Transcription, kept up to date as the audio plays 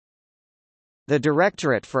The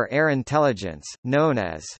Directorate for Air Intelligence, known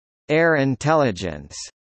as Air Intelligence,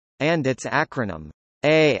 and its acronym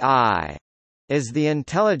AI, is the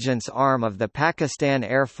intelligence arm of the Pakistan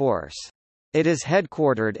Air Force. It is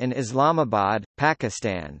headquartered in Islamabad,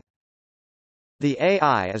 Pakistan. The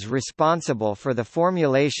AI is responsible for the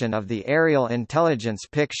formulation of the aerial intelligence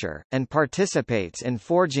picture, and participates in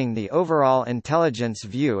forging the overall intelligence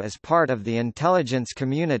view as part of the intelligence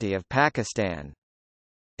community of Pakistan.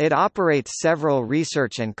 It operates several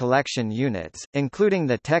research and collection units, including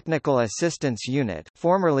the Technical Assistance Unit,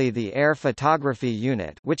 formerly the Air Photography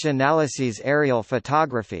Unit, which analyses aerial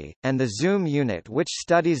photography, and the Zoom Unit, which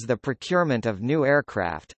studies the procurement of new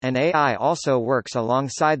aircraft. And AI also works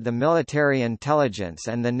alongside the military intelligence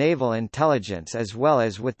and the naval intelligence as well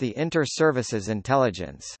as with the inter-services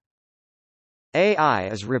intelligence. AI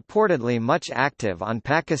is reportedly much active on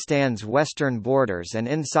Pakistan's western borders and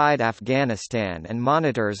inside Afghanistan and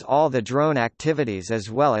monitors all the drone activities as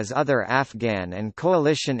well as other Afghan and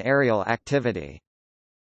coalition aerial activity.